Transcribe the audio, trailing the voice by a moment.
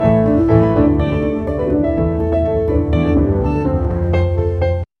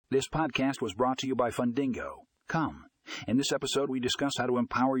podcast was brought to you by Fundingo. Come. In this episode, we discuss how to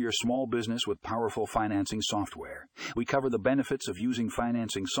empower your small business with powerful financing software. We cover the benefits of using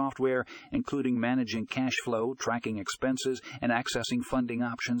financing software, including managing cash flow, tracking expenses, and accessing funding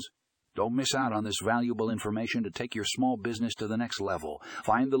options. Don't miss out on this valuable information to take your small business to the next level.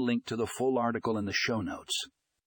 Find the link to the full article in the show notes.